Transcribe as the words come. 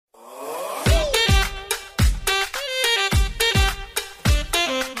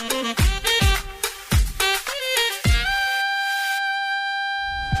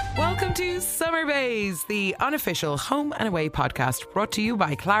Summer Bays, the unofficial home and away podcast brought to you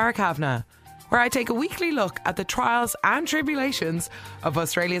by Clara Kavanagh, where I take a weekly look at the trials and tribulations of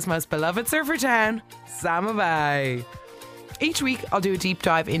Australia's most beloved surfer town, Summer Bay. Each week, I'll do a deep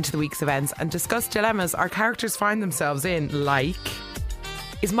dive into the week's events and discuss dilemmas our characters find themselves in, like,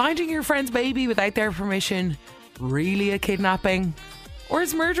 is minding your friend's baby without their permission really a kidnapping? Or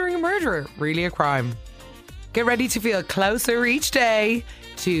is murdering a murderer really a crime? Get ready to feel closer each day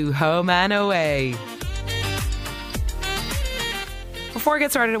to home and away. Before I get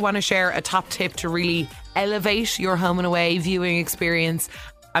started, I want to share a top tip to really elevate your home and away viewing experience,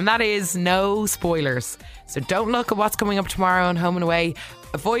 and that is no spoilers. So don't look at what's coming up tomorrow on Home and Away.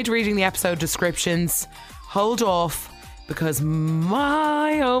 Avoid reading the episode descriptions. Hold off, because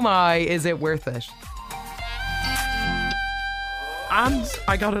my oh my, is it worth it. And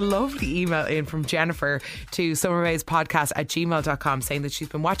I got a lovely email in from Jennifer to summerbayspodcast@gmail.com saying that she's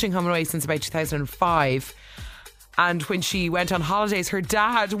been watching Home and Away since about 2005. And when she went on holidays, her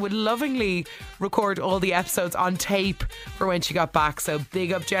dad would lovingly record all the episodes on tape for when she got back. So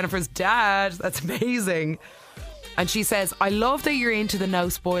big up Jennifer's dad. That's amazing. And she says, I love that you're into the no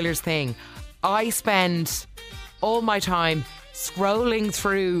spoilers thing. I spend all my time scrolling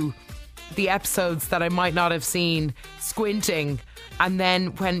through the episodes that I might not have seen, squinting. And then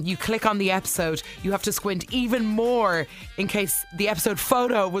when you click on the episode, you have to squint even more in case the episode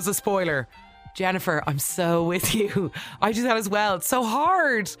photo was a spoiler. Jennifer, I'm so with you. I do that as well. It's so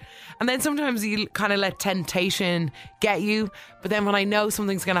hard. And then sometimes you kind of let temptation get you. But then when I know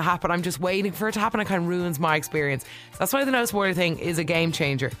something's going to happen, I'm just waiting for it to happen. It kind of ruins my experience. So that's why the no spoiler thing is a game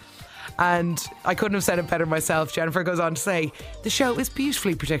changer. And I couldn't have said it better myself. Jennifer goes on to say, the show is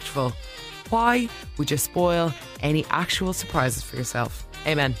beautifully predictable. Why would you spoil any actual surprises for yourself?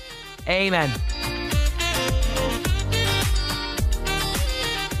 Amen. Amen.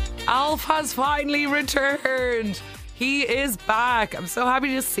 Alf has finally returned. He is back. I'm so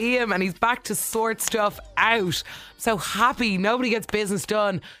happy to see him, and he's back to sort stuff out. I'm so happy nobody gets business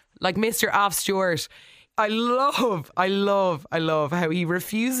done like Mr. Alf Stewart. I love how he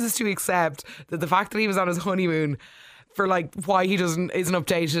refuses to accept that the fact that he was on his honeymoon for like why he isn't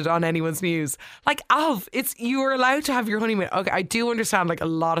updated on anyone's news. Like, Alf, you were allowed to have your honeymoon. Okay, I do understand like a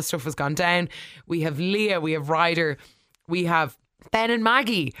lot of stuff has gone down. We have Leah, we have Ryder, we have Ben and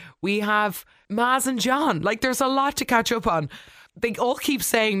Maggie, we have Maz and John. Like, there's a lot to catch up on. They all keep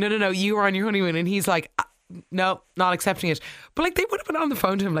saying, no, you were on your honeymoon, and he's like, no, not accepting it. But like, they would have been on the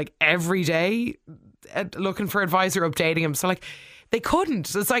phone to him like every day looking for advice or updating him. So like, they couldn't.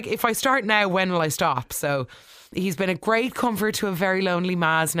 So it's like, if I start now, when will I stop? So he's been a great comfort to a very lonely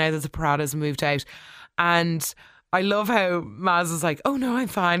Maz now that the Paradas moved out. And I love how Maz is like, oh no, I'm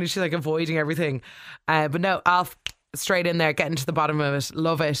fine. And she's like avoiding everything. But no, Alf, straight in there, getting to the bottom of it.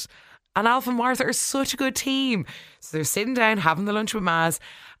 Love it. And Alf and Martha are such a good team. So they're sitting down, having the lunch with Maz,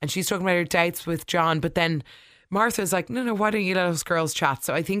 and she's talking about her doubts with John. But then Martha's like, no, why don't you let us girls chat?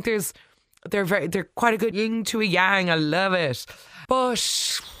 So I think they're quite a good yin to a yang. I love it.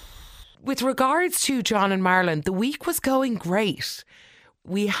 But with regards to John and Marilyn, the week was going great.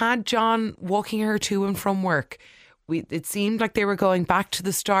 We had John walking her to and from work. It seemed like they were going back to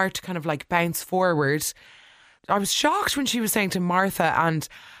the start, kind of like bounce forward. I was shocked when she was saying to Martha and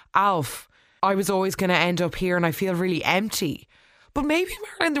Alf, I was always going to end up here and I feel really empty. But maybe,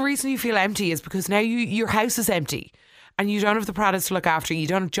 Marilyn, the reason you feel empty is because now your house is empty and you don't have the Pradas to look after. You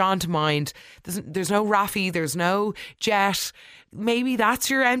don't have John to mind. There's no Rafi. There's no Jet. Maybe that's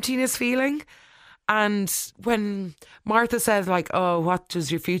your emptiness feeling. And when Martha says like, oh, what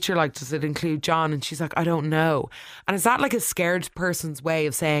does your future like? Does it include John? And she's like, I don't know. And is that like a scared person's way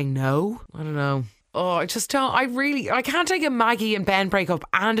of saying no? I don't know. Oh, I just don't. I can't take a Maggie and Ben breakup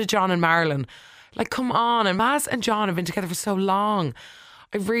and a John and Marilyn. Like, come on. And Maz and John have been together for so long.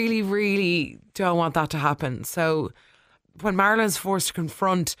 I really, really don't want that to happen. So when Marilyn's forced to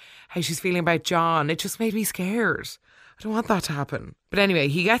confront how she's feeling about John, it just made me scared. I don't want that to happen. But anyway,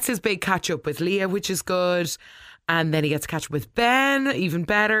 he gets his big catch up with Leah, which is good. And then he gets to catch up with Ben, even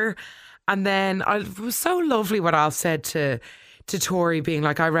better. And then it was so lovely what Alf said to Tori, being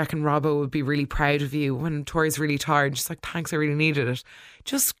like, I reckon Robbo would be really proud of you when Tori's really tired. She's like, thanks, I really needed it.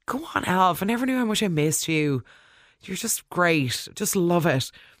 Just go on, Alf. I never knew how much I missed you. You're just great. Just love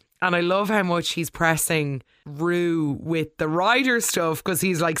it. And I love how much he's pressing Rue with the Ryder stuff, because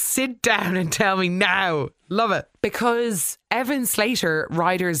he's like, sit down and tell me now. Love it. Because Evan Slater,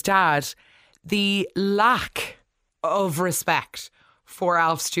 Ryder's dad, the lack of respect for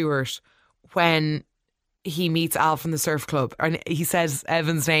Alf Stewart when he meets Alf in the surf club, and he says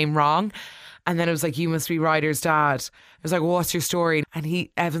Evan's name wrong, And then it was like, you must be Ryder's dad. I was like, well, what's your story? And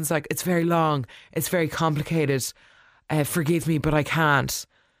Evan's like, it's very long. It's very complicated. Forgive me, but I can't.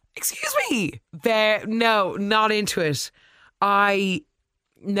 Excuse me. No, not into it. I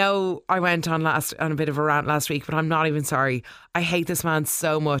know I went on a bit of a rant last week, but I'm not even sorry. I hate this man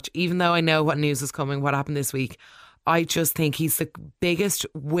so much, even though I know what news is coming, what happened this week. I just think he's the biggest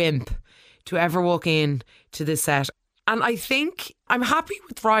wimp to ever walk in to this set. And I think I'm happy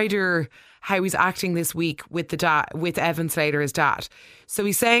with Ryder, how he's acting this week with with Evan Slater, his dad. So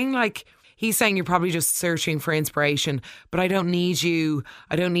he's saying you're probably just searching for inspiration, but I don't need you.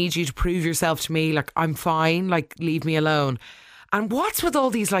 I don't need you to prove yourself to me. Like, I'm fine. Like, leave me alone. And what's with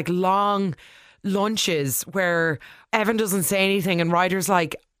all these like long lunches where Evan doesn't say anything and Ryder's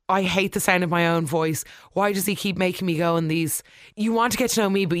like, I hate the sound of my own voice. Why does he keep making me go in these? You want to get to know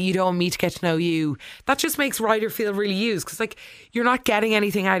me, but you don't want me to get to know you. That just makes Ryder feel really used, because like, you're not getting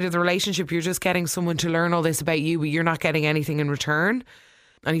anything out of the relationship. You're just getting someone to learn all this about you, but you're not getting anything in return.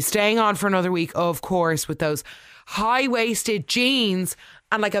 And he's staying on for another week, of course, with those high-waisted jeans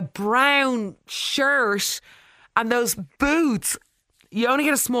and like a brown shirt and those boots. You only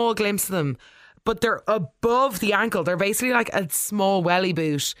get a small glimpse of them, but they're above the ankle. They're basically like a small welly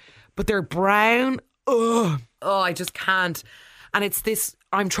boot, but they're brown. Oh, I just can't. And it's this,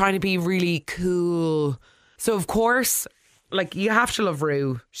 I'm trying to be really cool. So of course, like, you have to love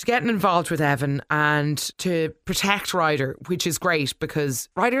Rue. She's getting involved with Evan and to protect Ryder, which is great, because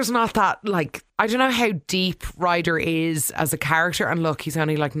Ryder's not that, like, I don't know how deep Ryder is as a character. And look, he's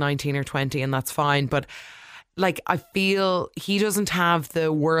only like 19 or 20 and that's fine. But like, I feel he doesn't have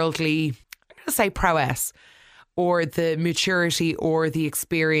the worldly, I'm going to say prowess, or the maturity or the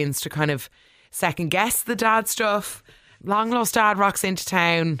experience to kind of second guess the dad stuff. Long lost dad rocks into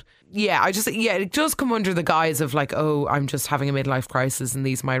town. Yeah, it does come under the guise of like, oh, I'm just having a midlife crisis and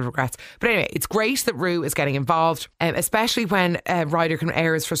these are my regrets. But anyway, it's great that Rue is getting involved, especially when Ryder can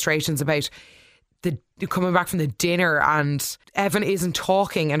air his frustrations about the coming back from the dinner and Evan isn't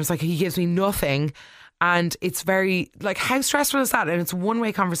talking and it's like, he gives me nothing. And it's very, like, how stressful is that? And it's a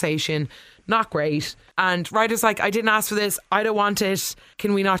one-way conversation, not great. And Ryder's like, I didn't ask for this. I don't want it.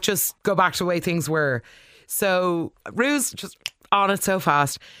 Can we not just go back to the way things were? So Rue's just on it so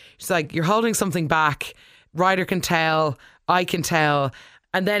fast. She's like, you're holding something back. Ryder can tell. I can tell.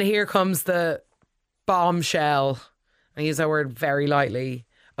 And then here comes the bombshell. I use that word very lightly.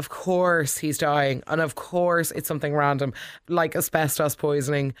 Of course he's dying. And of course it's something random, like asbestos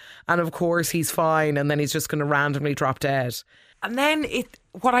poisoning. And of course he's fine. And then he's just going to randomly drop dead. And then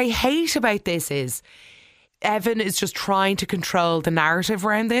what I hate about this is Evan is just trying to control the narrative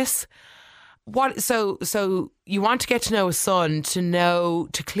around this. So you want to get to know a son,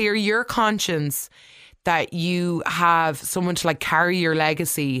 to clear your conscience that you have someone to like carry your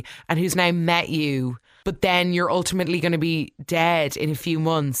legacy and who's now met you, but then you're ultimately going to be dead in a few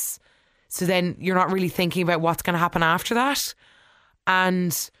months. So then you're not really thinking about what's going to happen after that.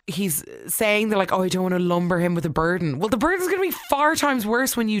 And he's saying that like, oh, I don't want to lumber him with a burden. Well, the burden's going to be 4 times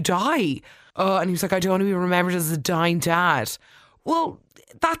worse when you die. And he's like, I don't want to be remembered as a dying dad. Well,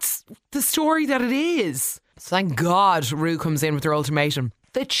 that's the story that it is. So thank God Rue comes in with her ultimatum.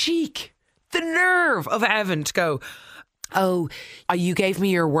 The cheek, the nerve of Evan to go, oh, you gave me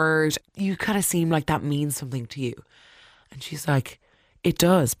your word. You kind of seem like that means something to you. And she's like, it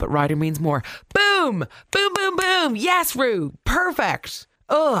does, but Ryder means more. Boom, boom, boom, boom. Yes, Rue, perfect.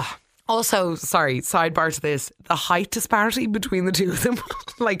 Ugh. Also, sorry, sidebar to this, the height disparity between the two of them.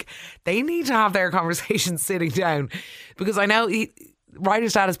 Like, they need to have their conversations sitting down, because I know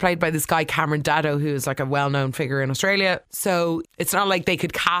Ryder's dad is played by this guy Cameron Daddo, who is like a well-known figure in Australia. So it's not like they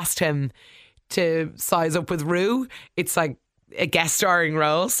could cast him to size up with Rue. It's like a guest starring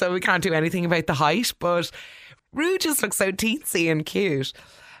role, so we can't do anything about the height. But Rue just looks so teensy and cute.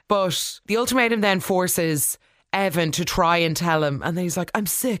 But the ultimatum then forces Evan to try and tell him, and then he's like, I'm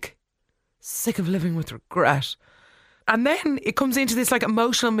sick of living with regret. And then it comes into this like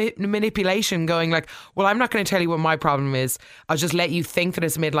emotional manipulation, going like, well, I'm not going to tell you what my problem is. I'll just let you think that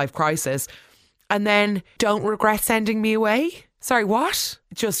it's a midlife crisis. And then don't regret sending me away. Sorry, what?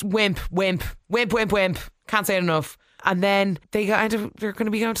 Just wimp. Can't say it enough. And then they're going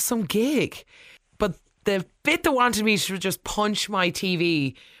to be going to some gig. But the bit that wanted me to just punch my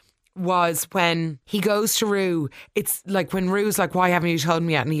TV was when he goes to Rue. It's like when Rue's like, why haven't you told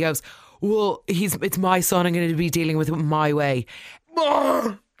me yet? And he goes, well, it's my son. I'm going to be dealing with it my way.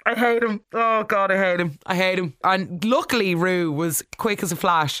 Oh, I hate him. Oh, God, I hate him. And luckily, Rue was quick as a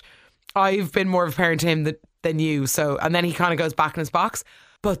flash. I've been more of a parent to him than you. So, and then he kind of goes back in his box.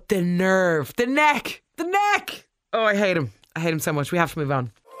 But the nerve, the neck. Oh, I hate him. I hate him so much. We have to move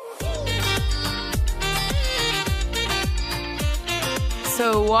on.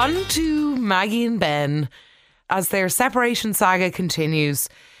 So on to Maggie and Ben. As their separation saga continues,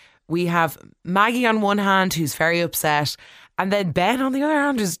 we have Maggie on one hand who's very upset, and then Ben on the other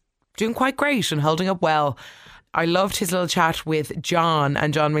hand is doing quite great and holding up well. I loved his little chat with John,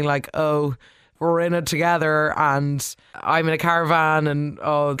 and John being like, oh, we're in it together and I'm in a caravan and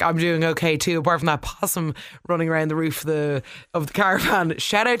oh, I'm doing okay too, apart from that possum running around the roof of the caravan.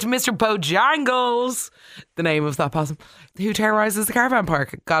 Shout out to Mr. Bojangles, the name of that possum, who terrorises the caravan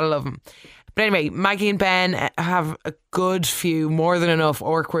park. Gotta love him. But anyway, Maggie and Ben have a good few, more than enough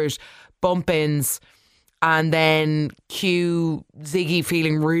awkward bump-ins, and then cue Ziggy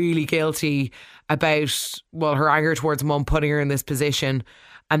feeling really guilty about, well, her anger towards Mum putting her in this position.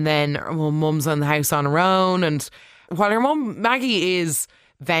 And then, well, Mum's on the house on her own. And while her mum, Maggie, is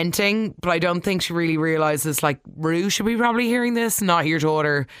venting, but I don't think she really realises, like, Rue should be probably hearing this, not your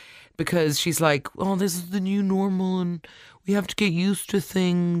daughter, because she's like, oh, this is the new normal and we have to get used to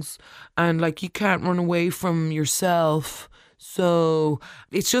things. And, like, you can't run away from yourself. So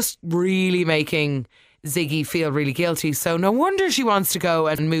it's just really making Ziggy feel really guilty. So no wonder she wants to go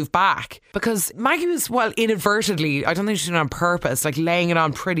and move back, because Maggie was, well, inadvertently, I don't think she's doing it on purpose, like laying it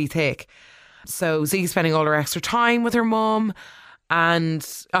on pretty thick. So Ziggy's spending all her extra time with her mum. And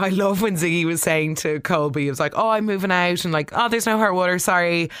I love when Ziggy was saying to Colby, it was like, oh, I'm moving out, and like, oh, there's no hot water,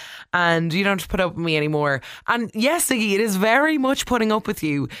 sorry, and you don't have to put up with me anymore. And yes, Ziggy, it is very much putting up with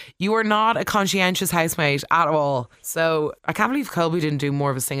you. You are not a conscientious housemate at all. So I can't believe Colby didn't do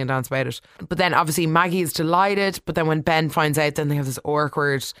more of a sing and dance about it. But then obviously Maggie is delighted, but then when Ben finds out, then they have this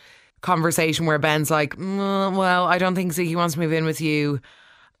awkward conversation where Ben's like, well, I don't think Ziggy wants to move in with you.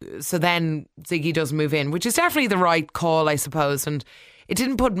 So then Ziggy does move in, which is definitely the right call, I suppose. And it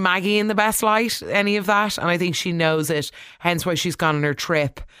didn't put Maggie in the best light, any of that. And I think she knows it, hence why she's gone on her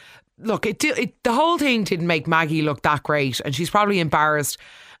trip. Look, the whole thing didn't make Maggie look that great. And she's probably embarrassed.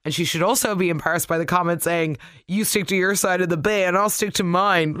 And she should also be embarrassed by the comment saying, you stick to your side of the bay and I'll stick to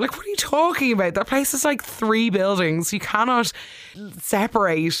mine. Like, what are you talking about? That place is like 3 buildings. You cannot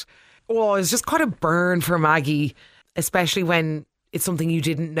separate. Oh, it's just quite a burn for Maggie, especially when it's something you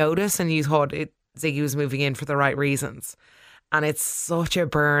didn't notice and you thought Ziggy was moving in for the right reasons. And it's such a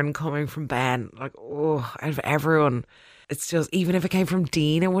burn coming from Ben. Like, oh, out of everyone. It's just, even if it came from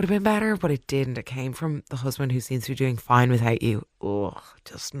Dean, it would have been better, but it didn't. It came from the husband who seems to be doing fine without you. Oh,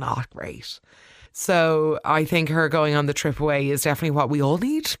 just not great. So I think her going on the trip away is definitely what we all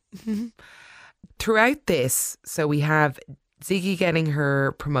need. Throughout this, so we have Ziggy getting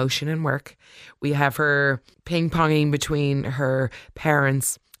her promotion in work. We have her ping-ponging between her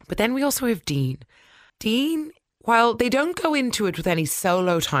parents. But then we also have Dean. Dean, while they don't go into it with any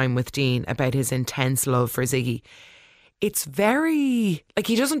solo time with Dean about his intense love for Ziggy, it's very, like,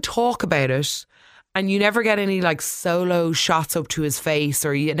 he doesn't talk about it. And you never get any, like, solo shots up to his face,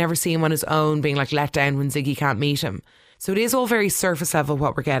 or you never see him on his own being, like, let down when Ziggy can't meet him. So it is all very surface level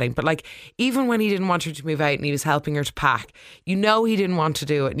what we're getting. But like, even when he didn't want her to move out and he was helping her to pack, you know he didn't want to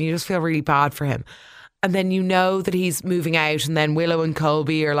do it and you just feel really bad for him. And then you know that he's moving out, and then Willow and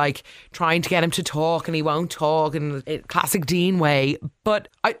Colby are like trying to get him to talk and he won't talk in a classic Dean way. But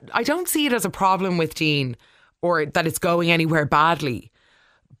I don't see it as a problem with Dean or that it's going anywhere badly.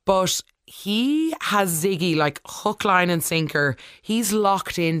 But he has Ziggy like hook, line and sinker. He's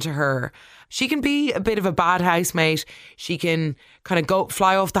locked into her. She can be a bit of a bad housemate. She can kind of go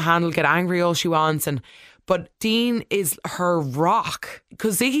fly off the handle, get angry all she wants. But Dean is her rock,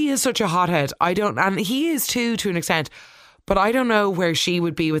 because Ziggy is such a hothead. And he is too, to an extent. But I don't know where she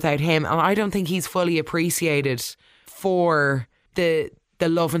would be without him. And I don't think he's fully appreciated for the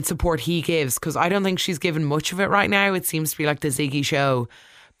love and support he gives, because I don't think she's given much of it right now. It seems to be like the Ziggy show.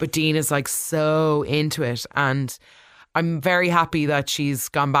 But Dean is like so into it. And I'm very happy that she's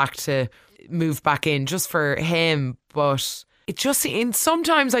gone back to move back in just for him. But it just,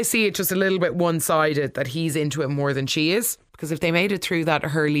 sometimes I see it just a little bit one-sided, that he's into it more than she is. Because if they made it through that,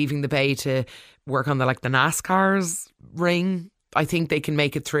 her leaving the bay to work on the NASCAR's ring, I think they can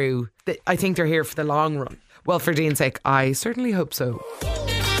make it through. I think they're here for the long run. Well, for Dean's sake, I certainly hope so.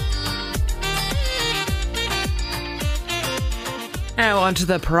 Now on to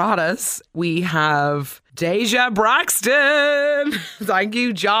the Paradas. We have Deja Braxton. Thank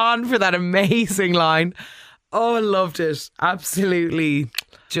you, John, for that amazing line. Oh, I loved it. Absolutely.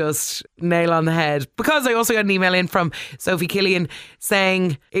 Just nail on the head. Because I also got an email in from Sophie Killian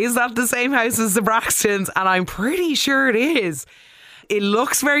saying, is that the same house as the Braxtons? And I'm pretty sure it is. It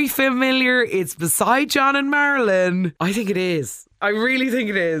looks very familiar. It's beside John and Marilyn. I think it is. I really think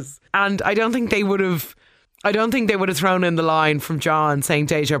it is. And I don't think they would have thrown in the line from John saying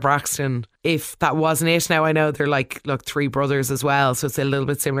Deja Braxton if that wasn't it. Now I know they're like, look, three brothers as well, so it's a little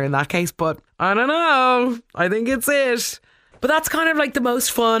bit similar in that case, but I don't know. I think it's it. But that's kind of like the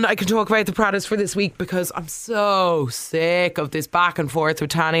most fun I can talk about the Pradas for this week, because I'm so sick of this back and forth with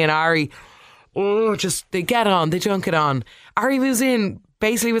Tanya and Ari. Oh, just they get on, they don't get on. Ari moves in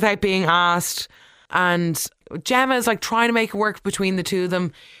basically without being asked, and Gemma is like trying to make it work between the two of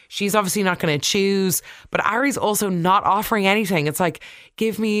them. She's obviously not going to choose, but Ari's also not offering anything. It's like,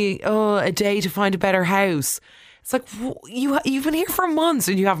 give me a day to find a better house. It's like, you've been here for months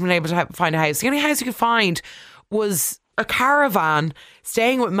and you haven't been able to find a house. The only house you could find was a caravan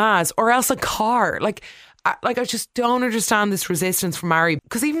staying with Maz, or else a car. Like I just don't understand this resistance from Ari.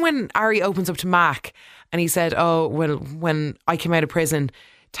 Because even when Ari opens up to Mac and he said, oh, well, when I came out of prison,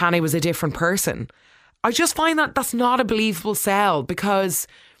 Tanya was a different person. I just find that that's not a believable sell, because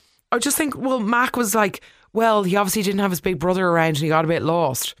I just think, well, Mac was like, well, he obviously didn't have his big brother around and he got a bit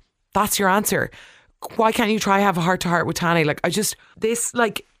lost. That's your answer. Why can't you try have a heart to heart with Tanya? Like, this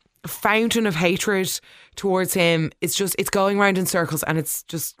like fountain of hatred towards him, it's going round in circles, and it's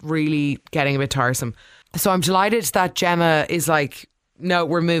just really getting a bit tiresome. So I'm delighted that Gemma is like, no,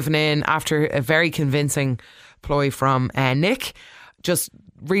 we're moving in, after a very convincing ploy from Nick. Just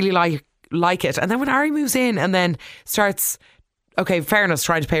really like it. And then when Ari moves in and then starts, okay, fairness,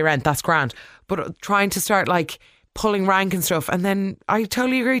 trying to pay rent, that's grand, but trying to start like pulling rank and stuff, and then I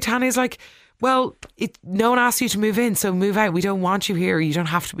totally agree, Tanya's like, well, no one asked you to move in, so move out. We don't want you here. You don't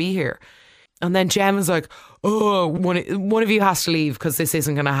have to be here. And then Gemma's like, oh, one of you has to leave because this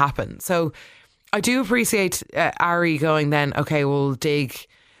isn't going to happen. So I do appreciate Ari going then, okay, we'll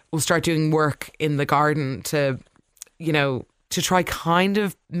start doing work in the garden to, to try kind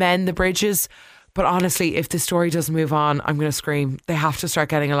of mend the bridges. But honestly, if the story doesn't move on, I'm going to scream. They have to start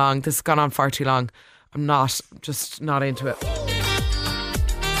getting along. This has gone on far too long. I'm just not into it.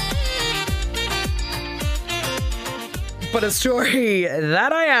 But a story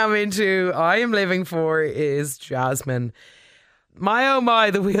that I am into, I am living for, is Jasmine. My oh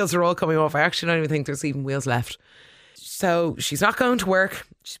my, the wheels are all coming off. I actually don't even think there's even wheels left. So she's not going to work.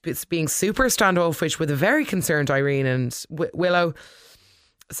 She's being super standoffish with a very concerned Irene and Willow,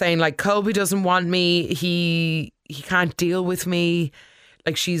 saying like, Colby doesn't want me. He can't deal with me.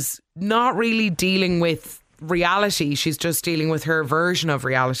 Like, she's not really dealing with reality. She's just dealing with her version of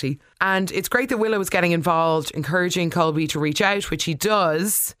reality. And it's great that Willow is getting involved, encouraging Colby to reach out, which he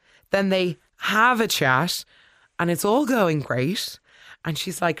does. Then they have a chat and it's all going great. And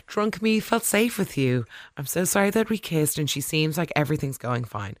she's like, drunk me felt safe with you. I'm so sorry that we kissed. And she seems like everything's going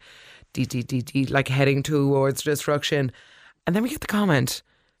fine. Like heading towards destruction. And then we get the comment,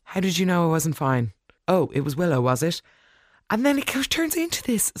 how did you know I wasn't fine? Oh, it was Willow, was it? And then it turns into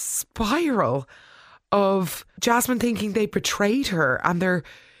this spiral of Jasmine thinking they betrayed her, and they're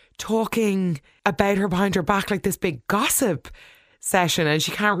talking about her behind her back like this big gossip session, and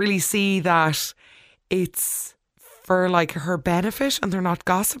she can't really see that it's for like her benefit and they're not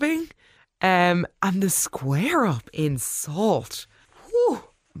gossiping. And the square up in Salt. Whew,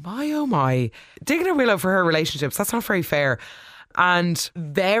 my oh my. Digging at Willow for her relationships, that's not very fair. And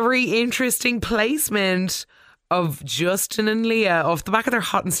very interesting placement of Justin and Leah off the back of their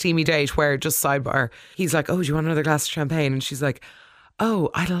hot and steamy date, where, just sidebar, he's like, oh, do you want another glass of champagne? And she's like, oh,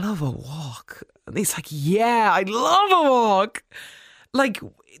 I'd love a walk. And he's like, yeah, I'd love a walk. Like,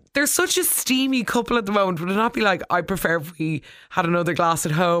 they're such a steamy couple at the moment. Would it not be like, I prefer if we had another glass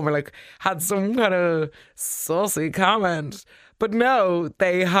at home, or like had some kind of saucy comment? But no,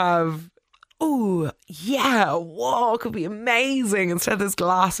 they have, oh, yeah, a walk would be amazing instead of this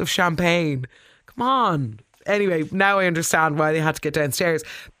glass of champagne. Come on. Anyway, now I understand why they had to get downstairs,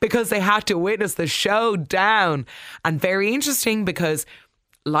 because they had to witness the showdown. And very interesting, because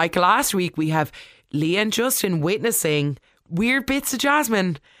like last week, we have Leah and Justin witnessing weird bits of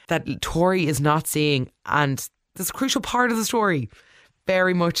Jasmine that Tori is not seeing. And that's a crucial part of the story.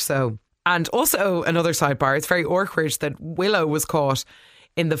 Very much so. And also, another sidebar, it's very awkward that Willow was caught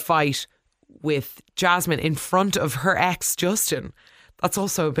in the fight with Jasmine in front of her ex, Justin. That's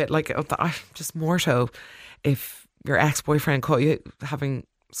also a bit like, just morto. If your ex-boyfriend caught you having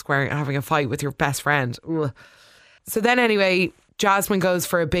a fight with your best friend. Ugh. So then anyway, Jasmine goes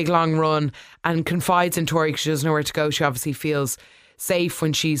for a big long run and confides in Tori because she doesn't know where to go. She obviously feels safe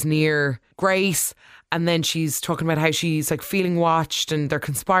when she's near Grace. And then she's talking about how she's like feeling watched and they're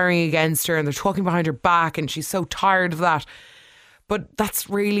conspiring against her and they're talking behind her back, and she's so tired of that. But that's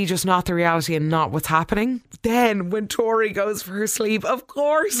really just not the reality and not what's happening. Then when Tori goes for her sleep, of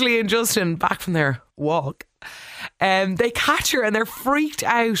course Leah and Justin, back from their walk, they catch her and they're freaked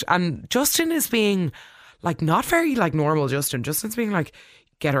out. And Justin is being like, not very like normal Justin. Justin's being like,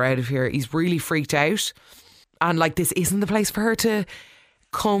 get her out of here. He's really freaked out. And like, this isn't the place for her to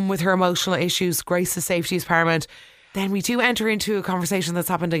come with her emotional issues. Grace's safety is paramount. Then we do enter into a conversation that's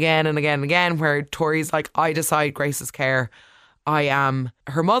happened again and again and again, where Tori's like, I decide Grace's care. I am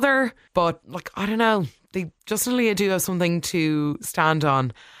her mother. But like, I don't know. Justin and Leah do have something to stand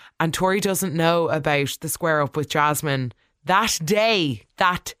on. And Tori doesn't know about the square up with Jasmine that day.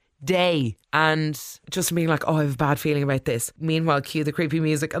 And Justin being like, oh, I have a bad feeling about this. Meanwhile, cue the creepy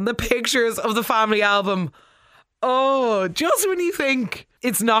music and the pictures of the family album. Oh, just when you think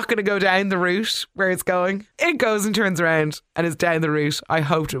it's not going to go down the route where it's going, it goes and turns around and is down the route I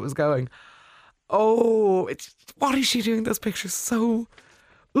hoped it was going. Oh, what is she doing? Those pictures so...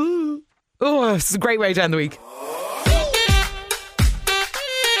 Ooh. Oh, it's a great way to end the week.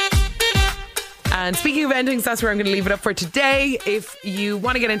 And speaking of endings, that's where I'm going to leave it up for today. If you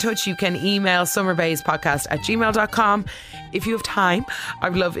want to get in touch, you can email summerbayspodcast@gmail.com. If you have time, I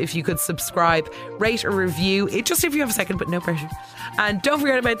would love if you could subscribe, rate or review it, just if you have a second, but no pressure. And don't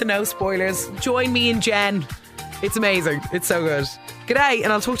forget about the no spoilers. Join me and Jen. It's amazing. It's so good. Good day,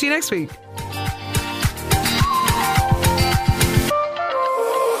 and I'll talk to you next week.